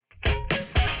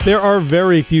There are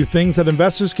very few things that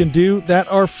investors can do that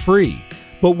are free.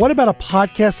 But what about a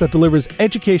podcast that delivers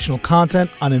educational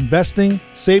content on investing,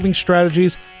 saving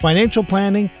strategies, financial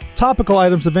planning, topical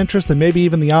items of interest, and maybe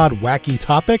even the odd wacky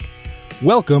topic?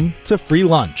 Welcome to Free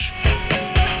Lunch.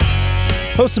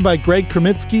 Hosted by Greg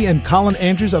Kremitsky and Colin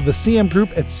Andrews of the CM Group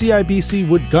at CIBC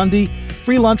Wood Gundy,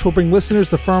 Free Lunch will bring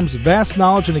listeners the firm's vast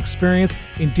knowledge and experience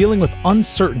in dealing with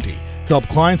uncertainty to help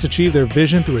clients achieve their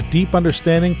vision through a deep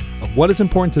understanding of what is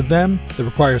important to them that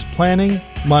requires planning,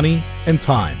 money, and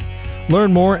time.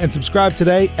 Learn more and subscribe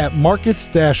today at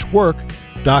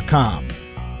markets-work.com.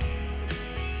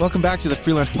 Welcome back to the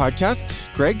Free Lunch Podcast.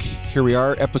 Greg, here we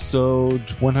are, episode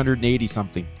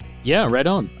 180-something. Yeah, right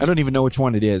on. I don't even know which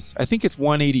one it is. I think it's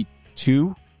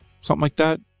 182, something like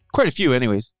that. Quite a few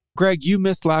anyways. Greg, you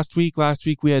missed last week. Last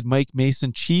week we had Mike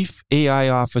Mason, Chief AI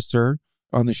Officer,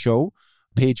 on the show.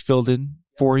 Paige filled in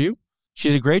for you. She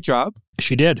did a great job.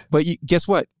 She did. But guess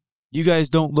what? You guys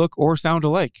don't look or sound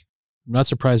alike. I'm not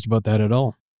surprised about that at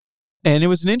all. And it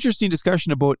was an interesting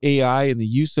discussion about AI and the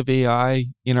use of AI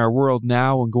in our world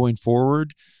now and going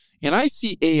forward. And I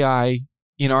see AI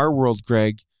in our world,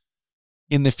 Greg,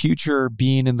 in the future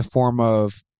being in the form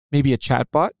of maybe a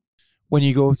chatbot. When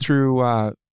you go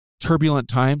through turbulent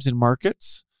times in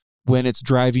markets, when it's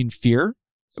driving fear,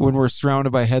 when we're surrounded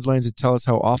by headlines that tell us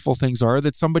how awful things are,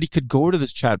 that somebody could go to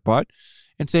this chatbot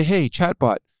and say, hey,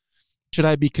 chatbot, should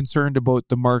I be concerned about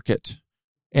the market?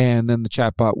 And then the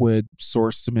chatbot would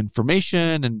source some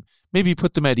information and maybe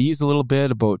put them at ease a little bit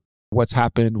about what's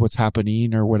happened, what's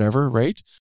happening, or whatever, right?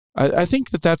 I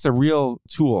think that that's a real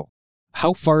tool.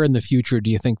 How far in the future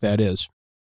do you think that is?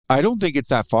 I don't think it's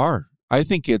that far. I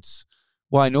think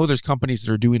I know there's companies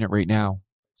that are doing it right now.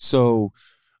 So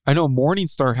I know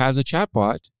Morningstar has a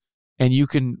chatbot, and you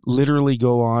can literally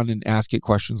go on and ask it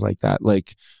questions like that.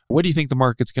 Like, what do you think the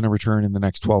market's going to return in the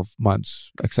next 12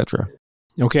 months, etc.?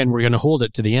 Okay, and we're going to hold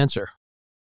it to the answer.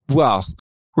 Well,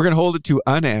 we're going to hold it to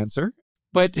an answer.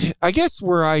 But I guess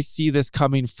where I see this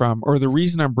coming from, or the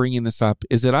reason I'm bringing this up,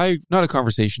 is that not a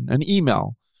conversation, an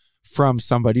email from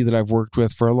somebody that I've worked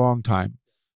with for a long time,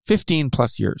 15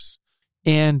 plus years.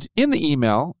 And in the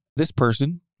email, this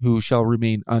person, who shall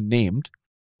remain unnamed,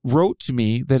 wrote to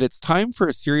me that it's time for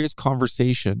a serious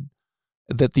conversation,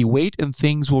 that the wait and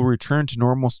things will return to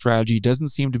normal strategy doesn't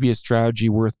seem to be a strategy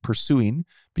worth pursuing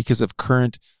because of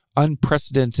current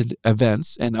unprecedented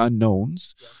events and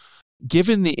unknowns. Yeah.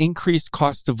 Given the increased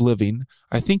cost of living,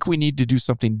 I think we need to do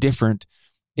something different.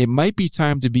 It might be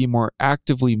time to be more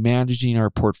actively managing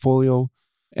our portfolio.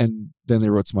 And then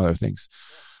they wrote some other things.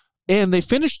 And they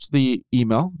finished the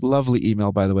email, lovely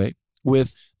email, by the way,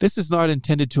 with, this is not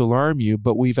intended to alarm you,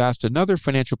 but we've asked another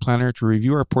financial planner to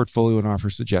review our portfolio and offer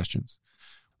suggestions.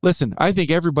 Listen, I think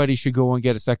everybody should go and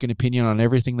get a second opinion on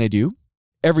everything they do.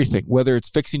 Everything, whether it's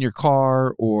fixing your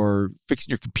car or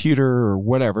fixing your computer or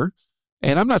whatever.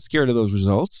 And I'm not scared of those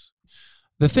results.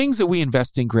 The things that we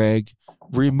invest in, Greg,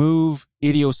 remove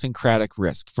idiosyncratic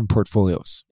risk from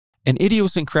portfolios. And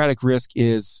idiosyncratic risk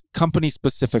is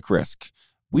company-specific risk.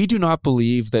 We do not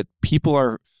believe that people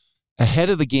are ahead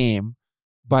of the game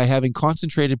by having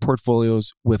concentrated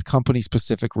portfolios with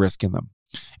company-specific risk in them.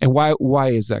 And why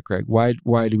is that, Greg? Why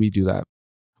do we do that?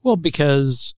 Well,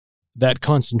 because that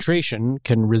concentration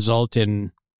can result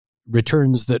in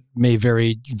returns that may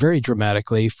vary very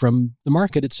dramatically from the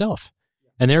market itself.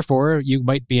 And therefore, you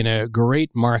might be in a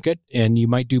great market and you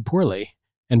might do poorly,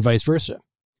 and vice versa.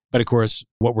 But of course,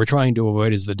 what we're trying to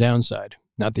avoid is the downside,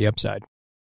 not the upside.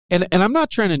 And I'm not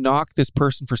trying to knock this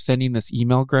person for sending this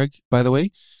email, Greg, by the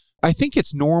way. I think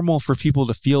it's normal for people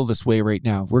to feel this way right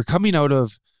now. We're coming out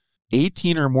of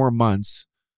 18 or more months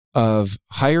of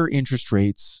higher interest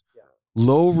rates,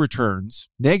 low returns,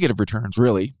 negative returns,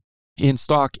 really, in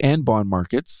stock and bond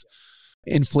markets.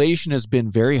 Inflation has been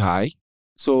very high,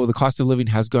 so the cost of living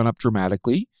has gone up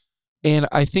dramatically. And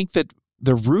I think that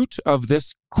the root of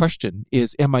this question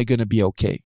is, am I going to be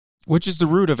okay? Which is the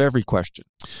root of every question.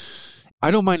 I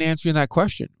don't mind answering that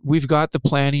question. We've got the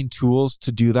planning tools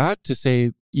to do that, to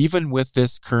say, even with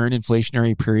this current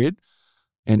inflationary period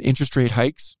and interest rate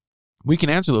hikes, we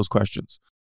can answer those questions.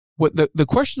 What the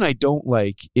question I don't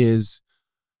like is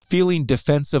feeling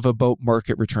defensive about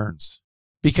market returns,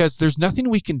 because there's nothing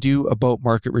we can do about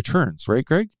market returns, right,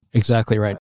 Greg? Exactly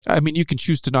right. I mean, you can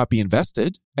choose to not be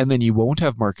invested and then you won't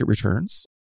have market returns,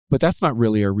 but that's not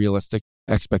really a realistic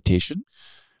expectation.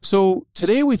 So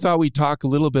today we thought we'd talk a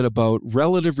little bit about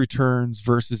relative returns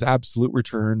versus absolute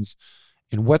returns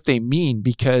and what they mean,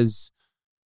 because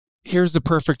here's the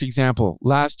perfect example.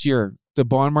 Last year, the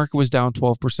bond market was down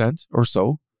 12% or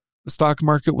so. The stock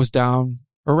market was down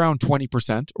around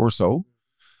 20% or so.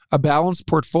 A balanced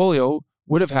portfolio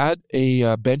would have had a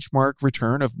benchmark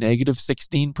return of negative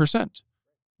 16%,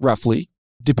 roughly,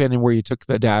 depending where you took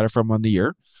the data from on the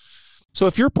year. So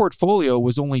if your portfolio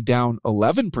was only down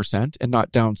 11% and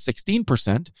not down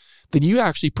 16%, then you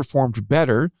actually performed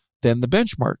better than the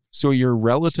benchmark. So your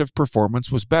relative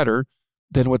performance was better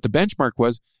than what the benchmark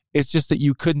was. It's just that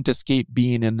you couldn't escape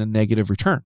being in a negative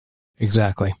return.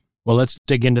 Exactly. Well, let's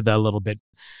dig into that a little bit.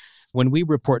 When we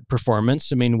report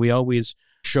performance, we always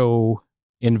show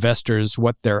investors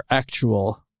what their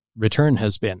actual return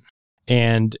has been.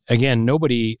 And again,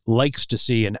 nobody likes to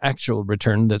see an actual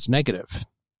return that's negative.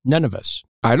 None of us.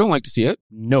 I don't like to see it.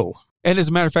 No. And as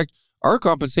a matter of fact, our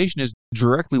compensation is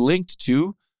directly linked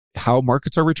to how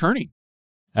markets are returning.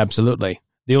 Absolutely.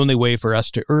 The only way for us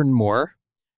to earn more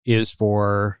is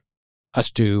for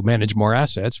us to manage more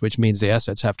assets, which means the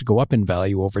assets have to go up in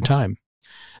value over time.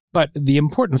 But the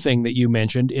important thing that you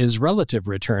mentioned is relative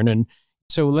return. And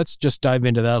so let's just dive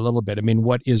into that a little bit.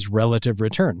 What is relative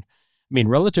return?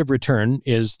 Relative return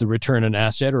is the return an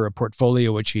asset or a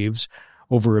portfolio achieves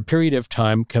over a period of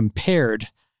time compared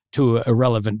to a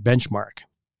relevant benchmark.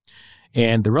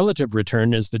 And the relative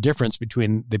return is the difference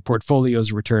between the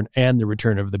portfolio's return and the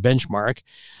return of the benchmark.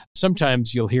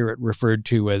 Sometimes you'll hear it referred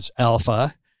to as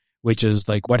alpha, which is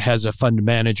like what has a fund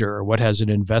manager or what has an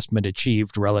investment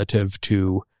achieved relative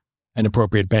to an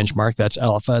appropriate benchmark. That's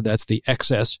alpha. That's the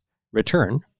excess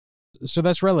return. So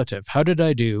that's relative. How did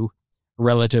I do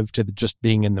relative to just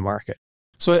being in the market?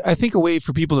 So I think a way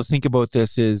for people to think about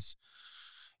this is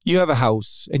you have a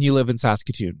house and you live in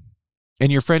Saskatoon,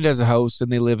 and your friend has a house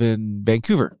and they live in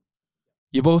Vancouver.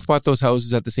 You both bought those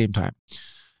houses at the same time.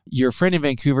 Your friend in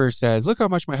Vancouver says, look how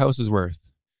much my house is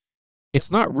worth. It's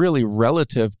not really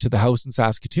relative to the house in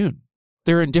Saskatoon.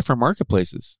 They're in different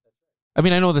marketplaces. I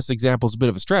know this example is a bit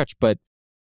of a stretch, but...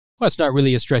 Well, it's not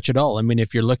really a stretch at all.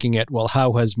 If you're looking at,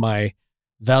 how has my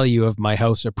value of my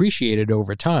house appreciated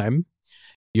over time?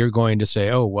 You're going to say,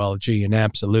 in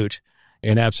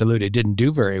absolute, it didn't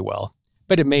do very well.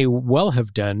 But it may well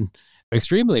have done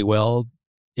extremely well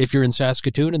if you're in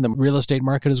Saskatoon and the real estate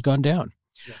market has gone down.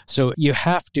 Yeah. So you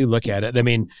have to look at it.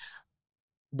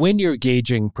 When you're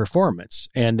gauging performance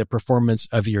and the performance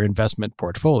of your investment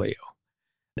portfolio,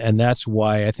 and that's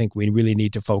why I think we really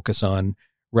need to focus on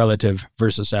relative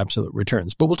versus absolute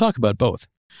returns. But we'll talk about both.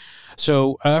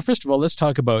 So first of all, let's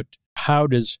talk about how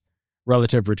does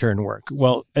relative return work?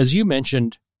 Well, as you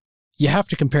mentioned, you have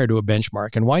to compare to a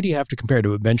benchmark. And why do you have to compare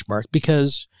to a benchmark?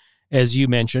 Because, as you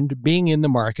mentioned, being in the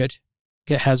market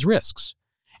has risks.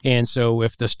 And so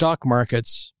if the stock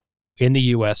markets in the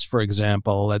US, for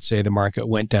example, let's say the market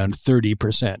went down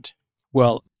 30%,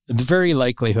 well, the very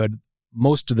likelihood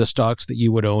most of the stocks that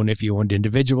you would own if you owned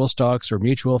individual stocks or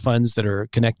mutual funds that are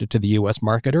connected to the US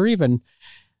market, or even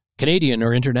Canadian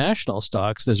or international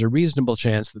stocks, there's a reasonable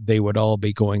chance that they would all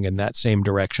be going in that same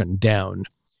direction down,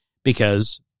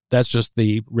 because that's just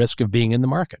the risk of being in the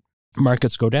market.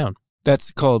 Markets go down.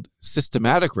 That's called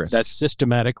systematic risk. That's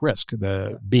systematic risk,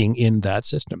 the being in that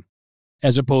system,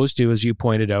 as opposed to, as you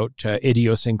pointed out,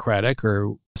 idiosyncratic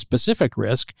or specific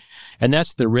risk. And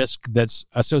that's the risk that's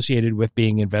associated with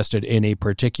being invested in a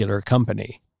particular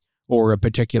company or a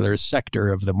particular sector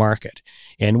of the market.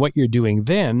 And what you're doing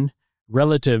then,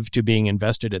 relative to being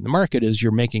invested in the market, is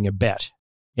you're making a bet.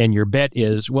 And your bet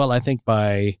is, I think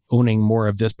by owning more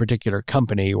of this particular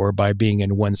company or by being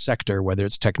in one sector, whether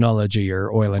it's technology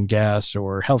or oil and gas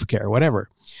or healthcare, whatever,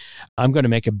 I'm going to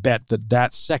make a bet that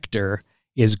that sector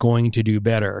is going to do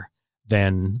better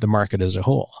than the market as a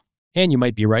whole. And you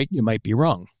might be right, you might be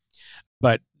wrong.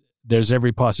 But there's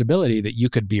every possibility that you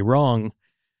could be wrong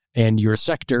and your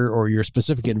sector or your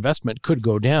specific investment could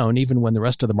go down even when the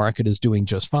rest of the market is doing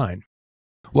just fine.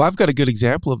 Well, I've got a good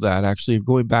example of that, actually,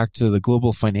 going back to the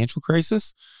global financial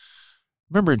crisis.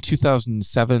 Remember in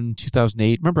 2007,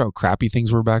 2008, remember how crappy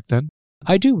things were back then?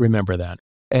 I do remember that.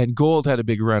 And gold had a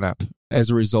big run up as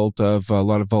a result of a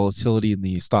lot of volatility in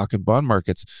the stock and bond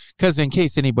markets. Because in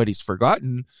case anybody's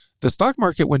forgotten, the stock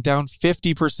market went down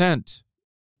 50%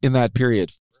 in that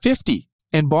period. 50.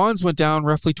 And bonds went down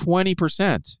roughly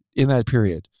 20% in that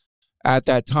period. At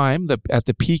that time, at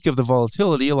the peak of the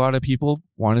volatility, a lot of people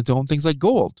wanted to own things like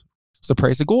gold. So the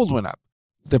price of gold went up.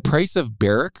 The price of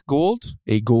Barrick Gold,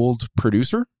 a gold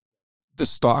producer, the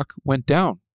stock went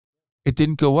down. It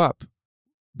didn't go up.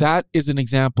 That is an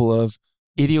example of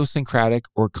idiosyncratic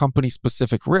or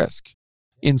company-specific risk.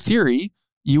 In theory,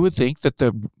 you would think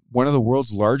that one of the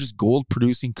world's largest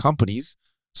gold-producing companies'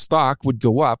 stock would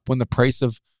go up when the price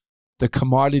of the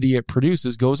commodity it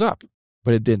produces goes up,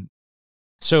 but it didn't.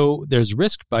 So there's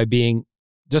risk by being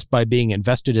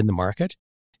invested in the market,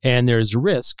 and there's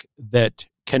risk that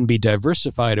can be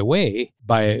diversified away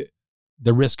by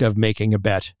the risk of making a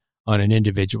bet on an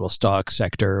individual stock,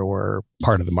 sector, or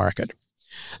part of the market.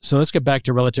 So let's get back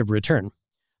to relative return.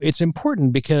 It's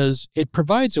important because it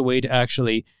provides a way to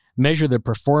actually measure the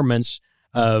performance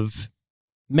of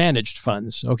managed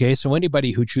funds. Okay, so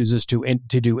anybody who chooses to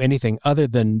do anything other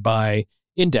than buy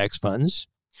index funds,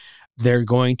 they're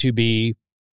going to be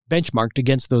benchmarked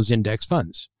against those index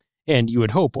funds. And you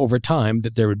would hope over time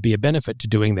that there would be a benefit to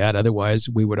doing that. Otherwise,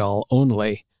 we would all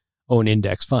only own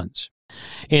index funds.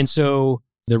 And so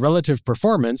the relative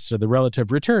performance or the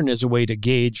relative return is a way to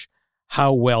gauge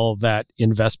how well that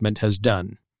investment has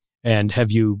done. And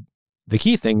the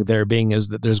key thing there being is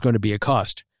that there's going to be a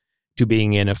cost to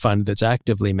being in a fund that's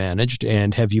actively managed.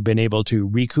 And have you been able to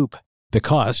recoup the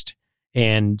cost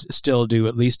and still do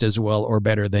at least as well or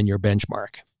better than your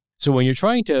benchmark? So when you're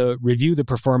trying to review the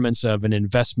performance of an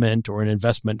investment or an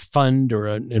investment fund or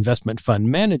an investment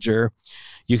fund manager,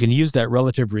 you can use that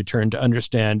relative return to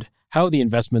understand how the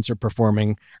investments are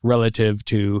performing relative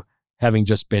to having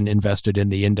just been invested in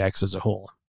the index as a whole.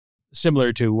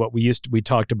 Similar to what we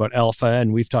talked about alpha,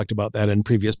 and we've talked about that in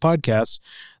previous podcasts.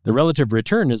 The relative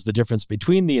return is the difference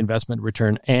between the investment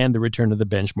return and the return of the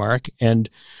benchmark. And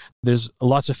there's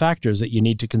lots of factors that you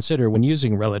need to consider when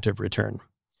using relative return.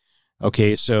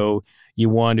 Okay, so you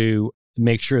want to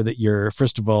make sure that you're,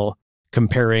 first of all,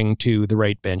 comparing to the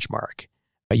right benchmark.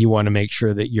 You want to make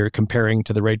sure that you're comparing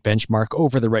to the right benchmark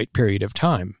over the right period of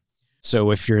time.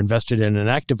 So if you're invested in an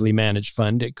actively managed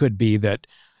fund, it could be that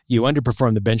you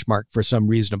underperform the benchmark for some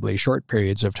reasonably short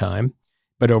periods of time,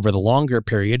 but over the longer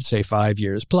period, say 5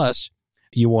 years plus,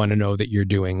 you want to know that you're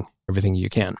doing everything you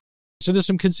can. So there's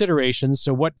some considerations.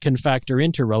 So what can factor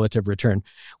into relative return?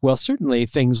 Well, certainly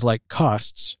things like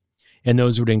costs, and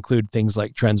those would include things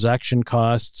like transaction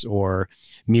costs or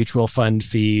mutual fund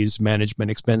fees, management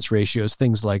expense ratios,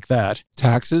 things like that.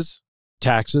 Taxes,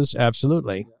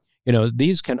 absolutely.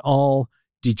 These can all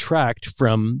detract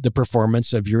from the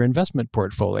performance of your investment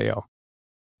portfolio.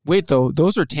 Wait, though,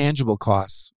 those are tangible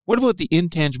costs. What about the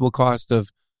intangible cost of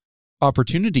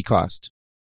opportunity cost?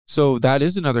 So that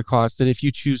is another cost that if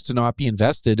you choose to not be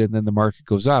invested and then the market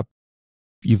goes up,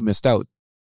 you've missed out.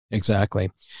 Exactly.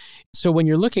 So when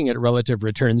you're looking at relative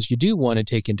returns, you do want to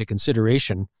take into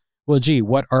consideration, well, gee,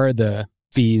 what are the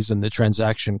fees and the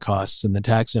transaction costs and the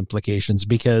tax implications?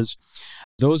 Because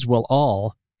those will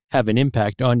all have an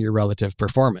impact on your relative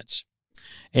performance.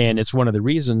 And it's one of the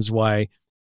reasons why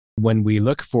when we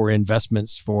look for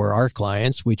investments for our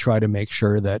clients, we try to make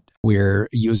sure that we're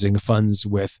using funds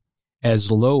with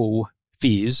as low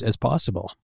fees as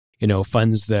possible.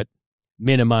 Funds that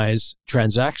minimize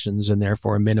transactions and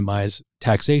therefore minimize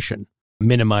taxation,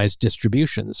 minimize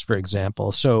distributions, for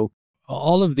example. So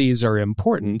all of these are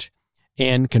important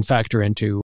and can factor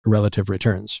into relative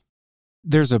returns.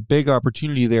 There's a big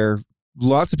opportunity there.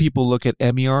 Lots of people look at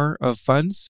MER of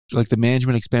funds, like the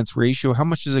management expense ratio. How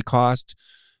much does it cost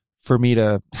for me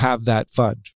to have that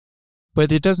fund? But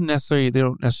they don't necessarily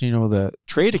know the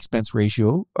trade expense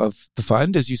ratio of the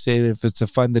fund. As you say, if it's a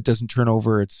fund that doesn't turn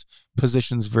over its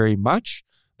positions very much,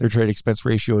 their trade expense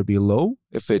ratio would be low.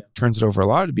 If it turns it over a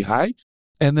lot, it'd be high.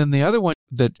 And then the other one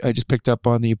that I just picked up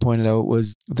on that you pointed out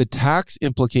was the tax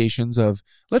implications of,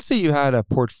 let's say you had a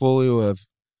portfolio of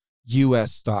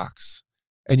U.S. stocks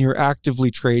and you're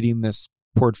actively trading this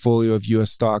portfolio of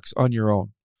U.S. stocks on your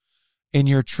own. And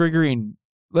you're triggering,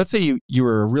 let's say you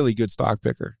were a really good stock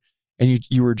picker and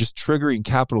you were just triggering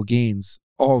capital gains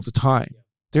all the time.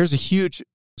 There's a huge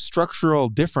structural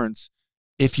difference.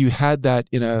 If you had that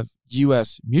in a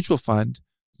U.S. mutual fund,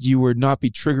 you would not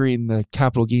be triggering the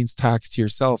capital gains tax to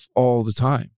yourself all the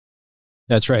time.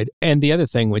 That's right. And the other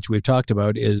thing which we've talked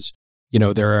about is,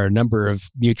 there are a number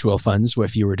of mutual funds.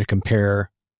 If you were to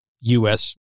compare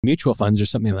U.S. mutual funds or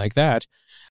something like that,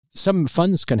 some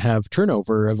funds can have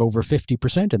turnover of over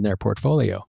 50% in their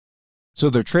portfolio. So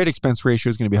their trade expense ratio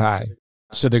is going to be high.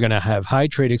 So they're going to have high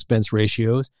trade expense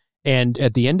ratios. And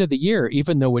at the end of the year,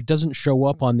 even though it doesn't show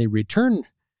up on the return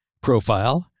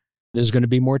profile, there's going to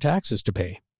be more taxes to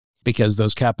pay because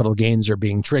those capital gains are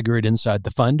being triggered inside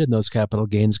the fund and those capital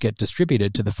gains get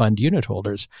distributed to the fund unit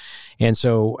holders. And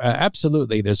so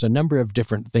absolutely, there's a number of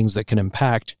different things that can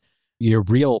impact your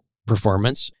real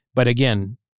performance. But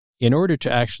again, in order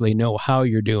to actually know how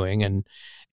you're doing, and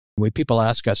when people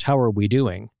ask us, how are we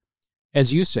doing?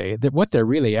 As you say, that what they're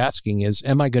really asking is,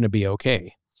 am I going to be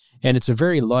okay? And it's a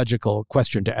very logical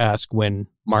question to ask when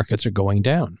markets are going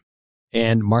down.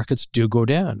 And markets do go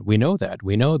down. We know that.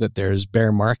 We know that there's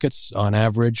bear markets on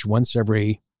average once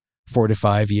every 4 to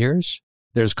 5 years.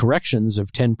 There's corrections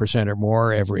of 10% or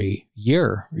more every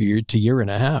year to year and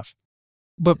a half.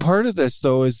 But part of this,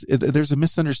 though, is there's a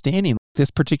misunderstanding.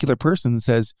 This particular person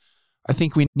says, I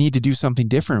think we need to do something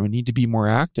different. We need to be more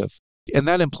active. And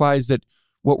that implies that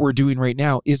what we're doing right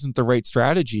now isn't the right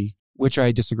strategy, which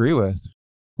I disagree with.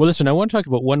 Well, listen, I want to talk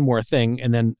about one more thing,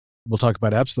 and then we'll talk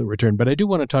about absolute return. But I do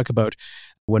want to talk about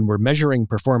when we're measuring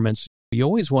performance, you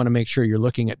always want to make sure you're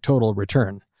looking at total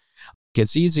return.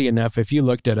 It's easy enough if you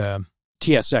looked at a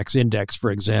TSX index,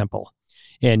 for example,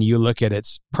 and you look at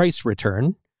its price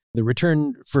return, the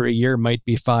return for a year might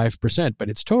be 5%, but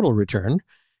its total return,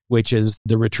 which is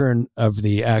the return of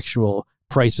the actual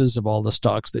prices of all the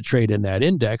stocks that trade in that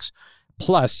index,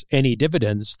 plus any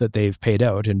dividends that they've paid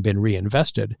out and been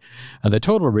reinvested. The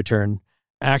total return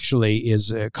actually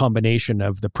is a combination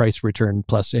of the price return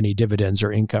plus any dividends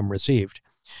or income received.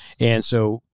 And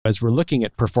so as we're looking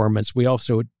at performance, we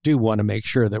also do want to make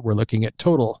sure that we're looking at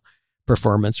total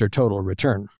performance or total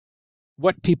return.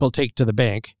 What people take to the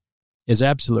bank is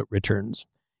absolute returns.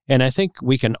 And I think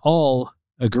we can all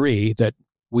agree that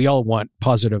we all want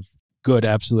positive, good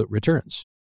absolute returns.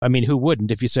 I mean, who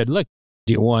wouldn't? If you said, look,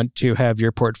 do you want to have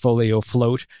your portfolio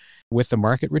float with the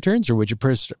market returns, or would you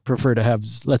prefer to have,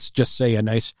 let's just say, a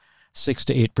nice 6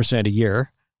 to 8% a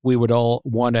year? We would all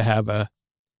want to have a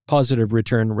positive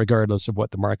return regardless of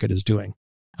what the market is doing.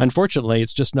 Unfortunately,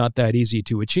 it's just not that easy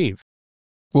to achieve.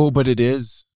 Well, but it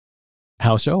is.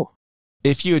 How so?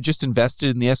 If you had just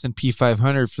invested in the S&P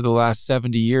 500 for the last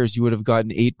 70 years, you would have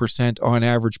gotten 8% on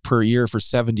average per year for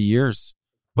 70 years.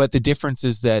 But the difference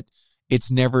is that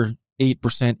it's never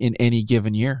 8% in any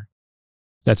given year.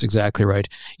 That's exactly right.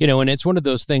 And it's one of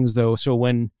those things, though. So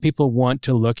when people want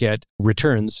to look at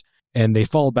returns and they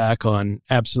fall back on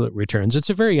absolute returns, it's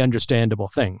a very understandable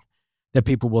thing that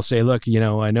people will say, look,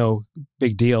 I know,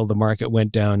 big deal, the market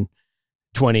went down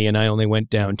 20 and I only went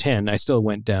down 10. I still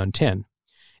went down 10.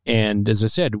 And as I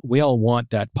said, we all want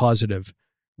that positive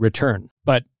return.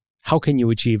 But how can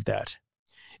you achieve that?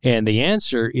 And the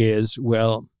answer is,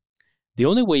 well, the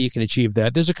only way you can achieve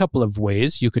that, there's a couple of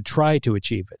ways you could try to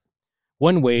achieve it.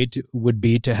 One way would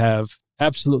be to have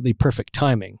absolutely perfect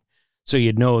timing. So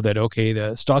you'd know that, okay,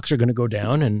 the stocks are going to go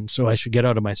down, and so I should get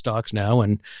out of my stocks now.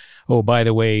 And, oh, by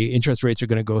the way, interest rates are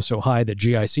going to go so high that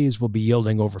GICs will be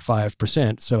yielding over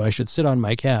 5%. So I should sit on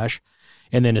my cash.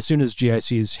 And then as soon as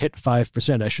GICs hit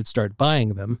 5%, I should start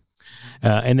buying them.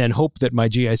 And then hope that my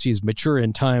GICs mature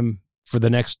in time for the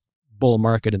next bull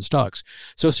market in stocks.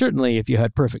 So certainly if you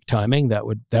had perfect timing, that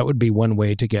would be one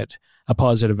way to get a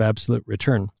positive absolute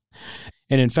return.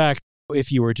 And in fact,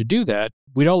 if you were to do that,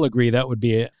 we'd all agree that would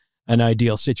be an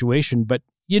ideal situation, but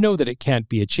you know that it can't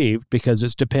be achieved because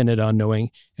it's dependent on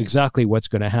knowing exactly what's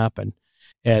going to happen.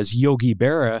 As Yogi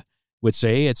Berra would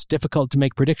say, it's difficult to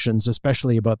make predictions,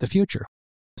 especially about the future.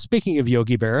 Speaking of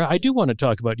Yogi Berra, I do want to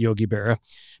talk about Yogi Berra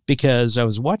because I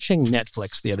was watching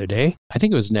Netflix the other day. I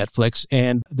think it was Netflix,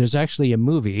 and there's actually a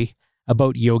movie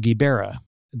about Yogi Berra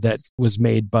that was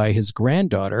made by his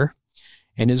granddaughter.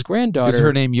 And his granddaughter... Is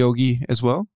her name Yogi as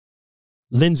well?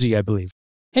 Lindsay, I believe.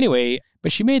 Anyway,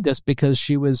 but she made this because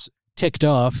she was ticked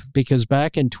off because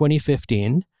back in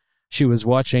 2015, she was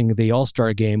watching the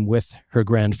All-Star game with her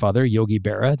grandfather, Yogi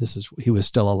Berra. He was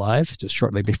still alive, just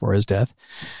shortly before his death.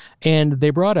 And they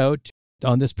brought out,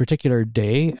 on this particular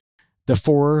day, the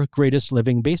 4 greatest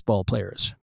living baseball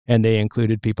players. And they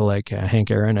included people like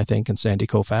Hank Aaron, I think, and Sandy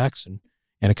Koufax, and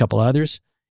a couple others.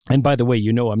 And by the way,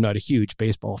 I'm not a huge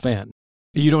baseball fan.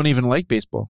 You don't even like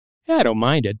baseball? Yeah, I don't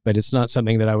mind it, but it's not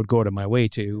something that I would go to my way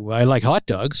to. I like hot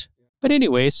dogs. But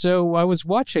anyway, so I was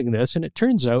watching this, and it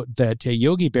turns out that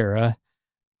Yogi Berra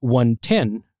won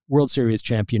 10 World Series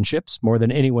championships, more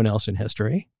than anyone else in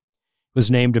history. Was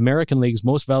named American League's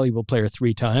most valuable player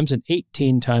 3 times, an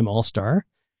 18-time All-Star.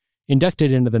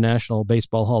 Inducted into the National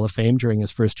Baseball Hall of Fame during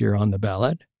his first year on the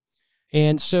ballot.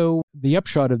 And so the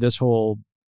upshot of this whole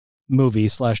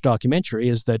movie/documentary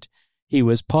is that he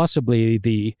was possibly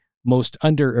the most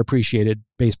underappreciated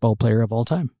baseball player of all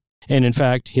time. And in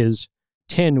fact, his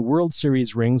 10 World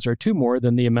Series rings are 2 more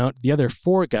than the amount the other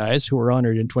 4 guys who were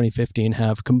honored in 2015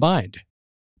 have combined.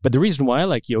 But the reason why I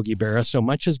like Yogi Berra so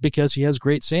much is because he has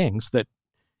great sayings that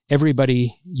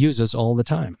everybody uses all the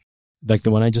time, like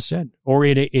the one I just said, or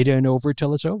it ain't over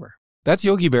till it's over. That's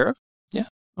Yogi Berra? Yeah.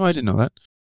 Oh, I didn't know that.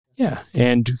 Yeah,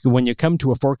 and when you come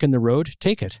to a fork in the road,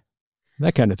 take it.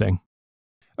 That kind of thing.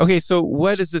 Okay, so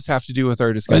what does this have to do with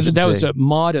our discussion That was today? a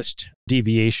modest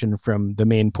deviation from the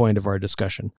main point of our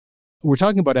discussion. We're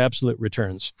talking about absolute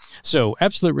returns. So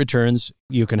absolute returns,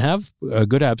 you can have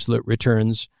good absolute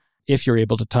returns if you're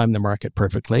able to time the market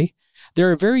perfectly.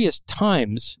 There are various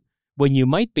times when you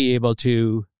might be able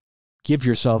to give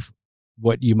yourself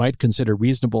what you might consider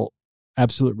reasonable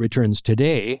absolute returns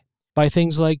today by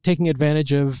things like taking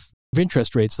advantage of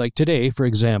interest rates. Like today, for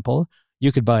example,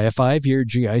 you could buy a 5-year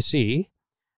GIC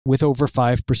with over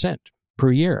 5%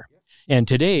 per year. And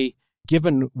today,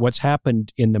 given what's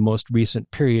happened in the most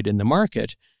recent period in the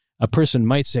market, a person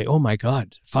might say, oh my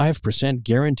God, 5%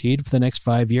 guaranteed for the next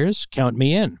 5 years? Count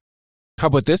me in. How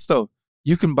about this, though?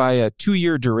 You can buy a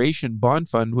 2-year duration bond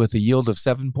fund with a yield of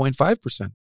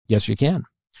 7.5%. Yes, you can.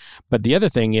 But the other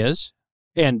thing is,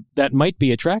 and that might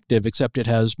be attractive, except it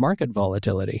has market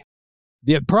volatility.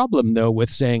 The problem, though,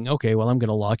 with saying, okay, well, I'm going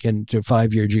to lock into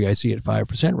 5-year GIC at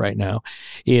 5% right now,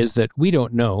 is that we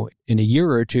don't know. In a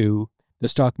year or two, the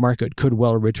stock market could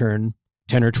well return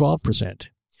 10 or 12%.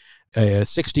 A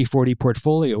 60-40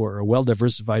 portfolio or a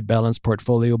well-diversified balanced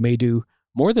portfolio may do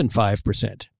more than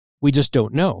 5%. We just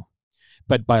don't know.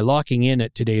 But by locking in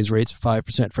at today's rates of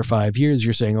 5% for 5 years,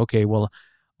 you're saying, okay, well,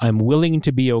 I'm willing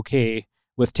to be okay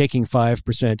with taking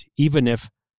 5%, even if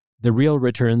the real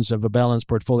returns of a balanced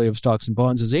portfolio of stocks and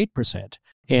bonds is 8%.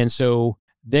 And so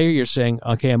there you're saying,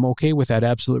 okay, I'm okay with that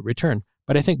absolute return.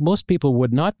 But I think most people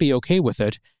would not be okay with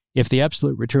it if the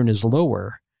absolute return is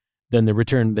lower than the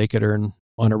return they could earn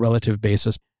on a relative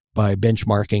basis by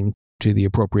benchmarking to the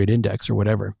appropriate index or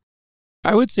whatever.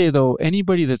 I would say, though,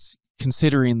 anybody that's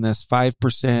considering this 5%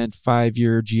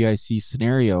 5-year GIC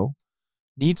scenario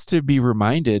needs to be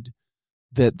reminded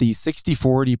that the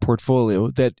 60-40 portfolio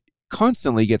that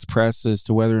constantly gets pressed as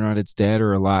to whether or not it's dead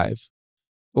or alive,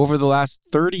 over the last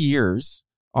 30 years,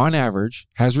 on average,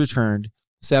 has returned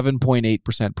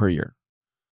 7.8% per year.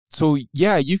 So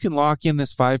yeah, you can lock in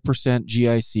this 5%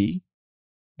 GIC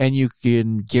and you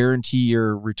can guarantee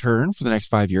your return for the next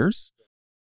 5 years.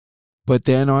 But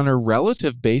then on a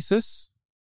relative basis,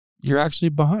 you're actually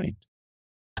behind.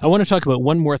 I want to talk about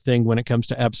one more thing when it comes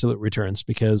to absolute returns,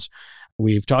 because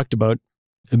we've talked about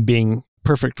being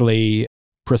perfectly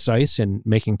precise in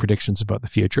making predictions about the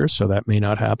future, so that may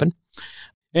not happen.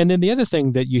 And then the other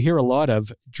thing that you hear a lot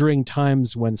of during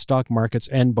times when stock markets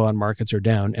and bond markets are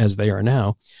down, as they are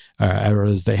now, or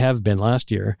as they have been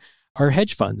last year, are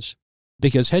hedge funds.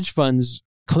 Because hedge funds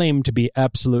claim to be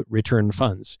absolute return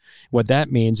funds. What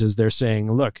that means is they're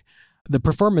saying, look, the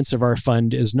performance of our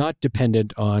fund is not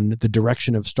dependent on the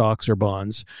direction of stocks or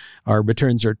bonds. Our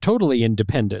returns are totally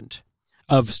independent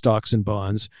of stocks and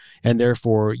bonds, and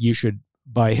therefore you should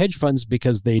buy hedge funds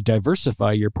because they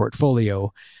diversify your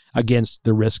portfolio against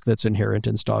the risk that's inherent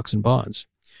in stocks and bonds.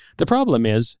 The problem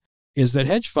is that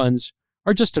hedge funds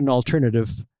are just an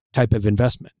alternative type of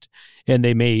investment, and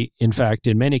they may, in fact,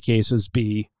 in many cases,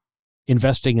 be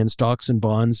investing in stocks and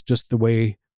bonds just the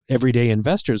way everyday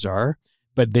investors are,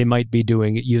 but they might be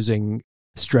doing it using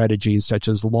strategies such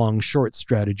as long-short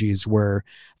strategies where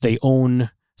they own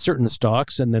certain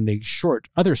stocks and then they short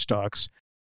other stocks.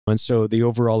 And so the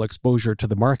overall exposure to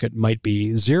the market might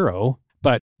be zero,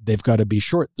 but they've got to be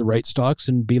short the right stocks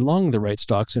and be long the right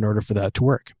stocks in order for that to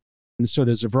work. And so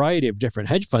there's a variety of different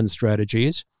hedge fund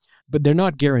strategies, but they're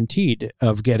not guaranteed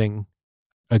of getting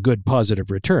a good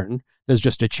positive return. There's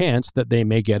just a chance that they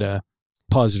may get a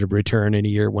positive return in a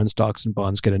year when stocks and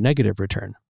bonds get a negative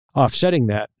return. Offsetting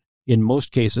that, in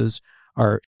most cases,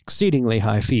 are exceedingly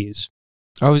high fees.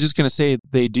 I was just going to say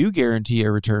they do guarantee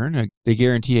a return. They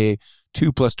guarantee a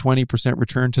 2 plus 20%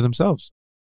 return to themselves.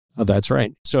 Oh, that's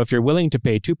right. So if you're willing to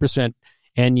pay 2%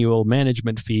 annual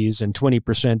management fees and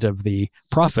 20% of the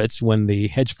profits when the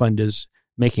hedge fund is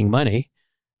making money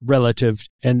relative,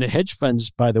 and the hedge funds,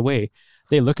 by the way,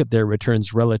 they look at their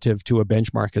returns relative to a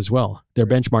benchmark as well. Their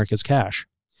benchmark is cash.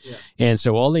 Yeah. And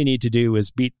so all they need to do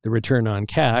is beat the return on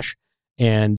cash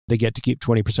and they get to keep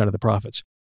 20% of the profits.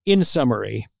 In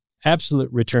summary,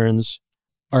 absolute returns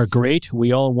are great.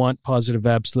 We all want positive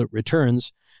absolute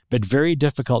returns, but very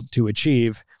difficult to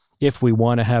achieve if we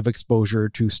want to have exposure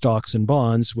to stocks and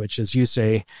bonds, which, as you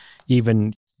say,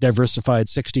 even diversified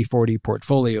 60-40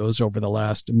 portfolios over the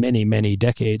last many, many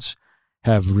decades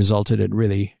have resulted in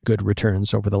really good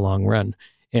returns over the long run.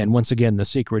 And once again, the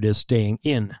secret is staying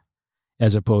in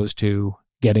as opposed to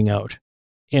getting out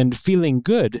and feeling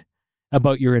good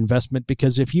about your investment,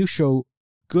 because if you show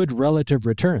good relative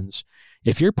returns,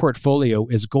 if your portfolio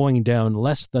is going down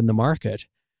less than the market,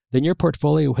 then your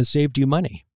portfolio has saved you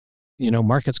money. You know,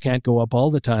 markets can't go up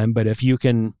all the time, but if you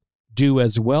can do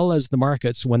as well as the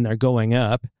markets when they're going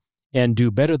up and do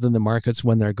better than the markets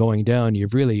when they're going down,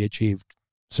 you've really achieved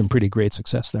some pretty great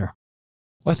success there.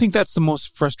 Well, I think that's the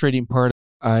most frustrating part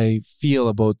I feel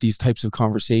about these types of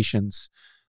conversations.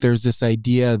 There's this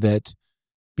idea that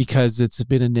because it's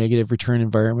been a negative return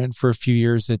environment for a few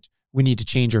years that we need to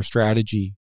change our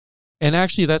strategy. And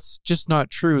actually, that's just not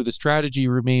true. The strategy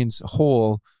remains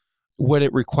whole. What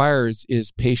it requires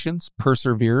is patience,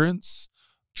 perseverance,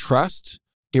 trust.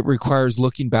 It requires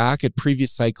looking back at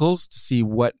previous cycles to see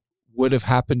what would have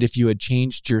happened if you had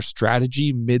changed your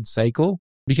strategy mid-cycle?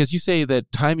 Because you say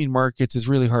that timing markets is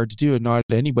really hard to do and not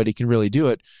anybody can really do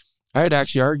it. I'd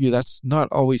actually argue that's not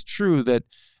always true, that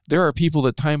there are people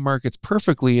that time markets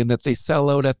perfectly and that they sell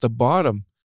out at the bottom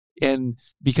and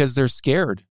because they're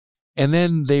scared. And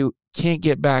then they can't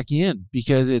get back in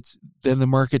because then the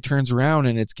market turns around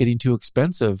and it's getting too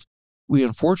expensive. We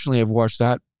unfortunately have watched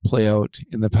that play out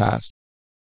in the past.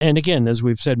 And again, as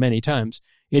we've said many times,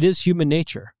 it is human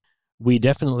nature. We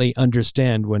definitely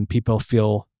understand when people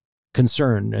feel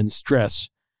concern and stress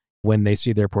when they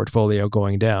see their portfolio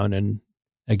going down. And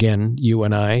again, you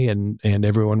and I and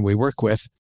everyone we work with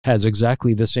has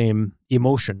exactly the same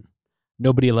emotion.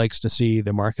 Nobody likes to see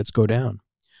the markets go down.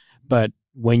 But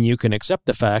when you can accept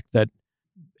the fact that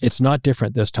it's not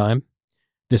different this time,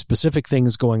 the specific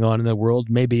things going on in the world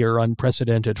maybe are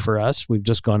unprecedented for us. We've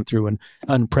just gone through an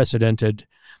unprecedented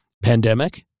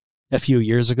pandemic a few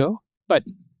years ago, but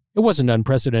it wasn't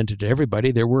unprecedented to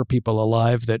everybody. There were people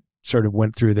alive that sort of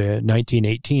went through the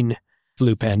 1918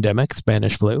 flu pandemic,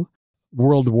 Spanish flu.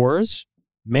 World wars,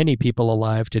 many people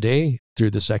alive today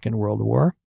through the Second World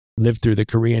War, lived through the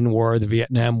Korean War, the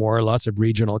Vietnam War, lots of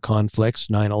regional conflicts,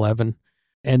 9/11.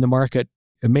 And the market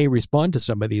may respond to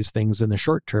some of these things in the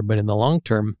short term, but in the long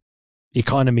term,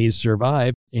 economies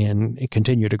survive and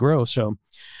continue to grow. So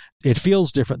it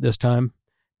feels different this time,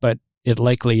 but it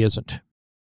likely isn't.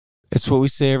 It's what we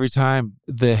say every time.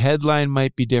 The headline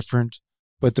might be different,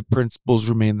 but the principles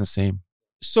remain the same.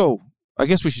 So I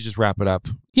guess we should just wrap it up.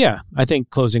 Yeah, I think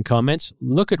closing comments,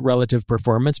 look at relative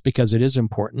performance because it is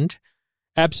important.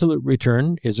 Absolute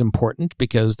return is important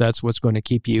because that's what's going to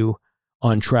keep you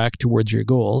on track towards your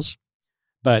goals.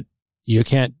 But you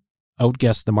can't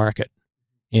outguess the market.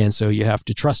 And so you have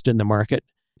to trust in the market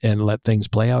and let things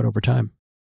play out over time.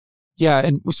 Yeah,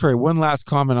 and sorry, one last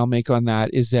comment I'll make on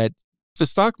that is that if the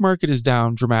stock market is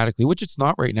down dramatically, which it's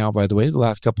not right now, by the way, the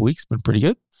last couple of weeks have been pretty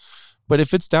good. But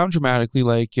if it's down dramatically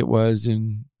like it was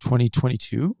in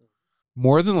 2022,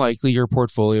 more than likely your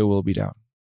portfolio will be down.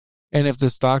 And if the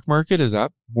stock market is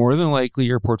up, more than likely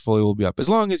your portfolio will be up, as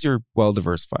long as you're well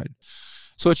diversified.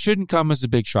 So it shouldn't come as a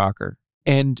big shocker.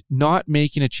 And not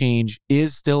making a change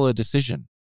is still a decision.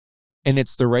 And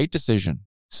it's the right decision.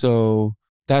 So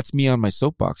that's me on my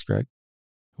soapbox, Greg.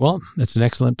 Well, that's an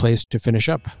excellent place to finish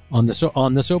up on the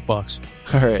soapbox.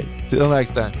 All right. Till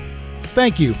next time.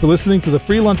 Thank you for listening to the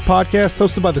Free Lunch Podcast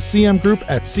hosted by the CM Group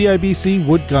at CIBC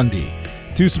Wood Gundy.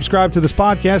 To subscribe to this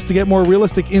podcast to get more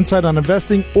realistic insight on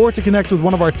investing or to connect with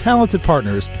one of our talented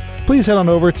partners, please head on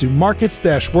over to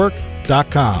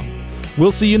markets-work.com.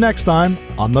 We'll see you next time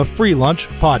on the Free Lunch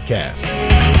Podcast.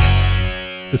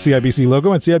 The CIBC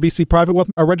logo and CIBC Private Wealth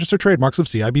are registered trademarks of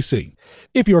CIBC.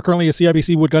 If you are currently a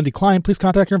CIBC Wood Gundy client, please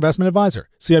contact your investment advisor.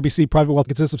 CIBC Private Wealth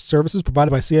consists of services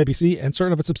provided by CIBC and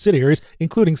certain of its subsidiaries,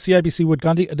 including CIBC Wood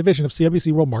Gundy, a division of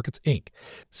CIBC World Markets, Inc.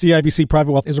 CIBC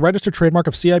Private Wealth is a registered trademark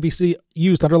of CIBC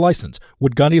used under license.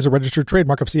 Wood Gundy is a registered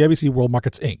trademark of CIBC World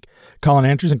Markets, Inc. Colin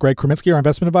Andrews and Greg Kreminsky are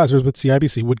investment advisors with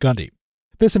CIBC Wood Gundy.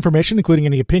 This information, including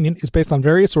any opinion, is based on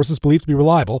various sources believed to be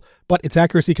reliable, but its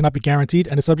accuracy cannot be guaranteed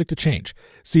and is subject to change.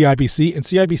 CIBC and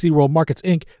CIBC World Markets,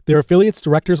 Inc., their affiliates,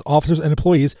 directors, officers, and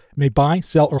employees may buy,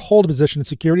 sell, or hold a position in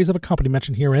securities of a company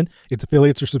mentioned herein, its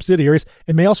affiliates or subsidiaries,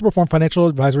 and may also perform financial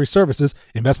advisory services,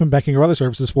 investment banking, or other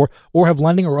services for, or have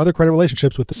lending or other credit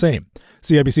relationships with the same.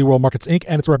 CIBC World Markets, Inc.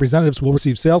 and its representatives will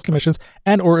receive sales commissions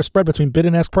and or a spread between bid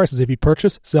and ask prices if you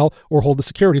purchase, sell, or hold the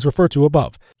securities referred to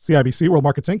above. CIBC World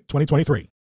Markets, Inc., 2023.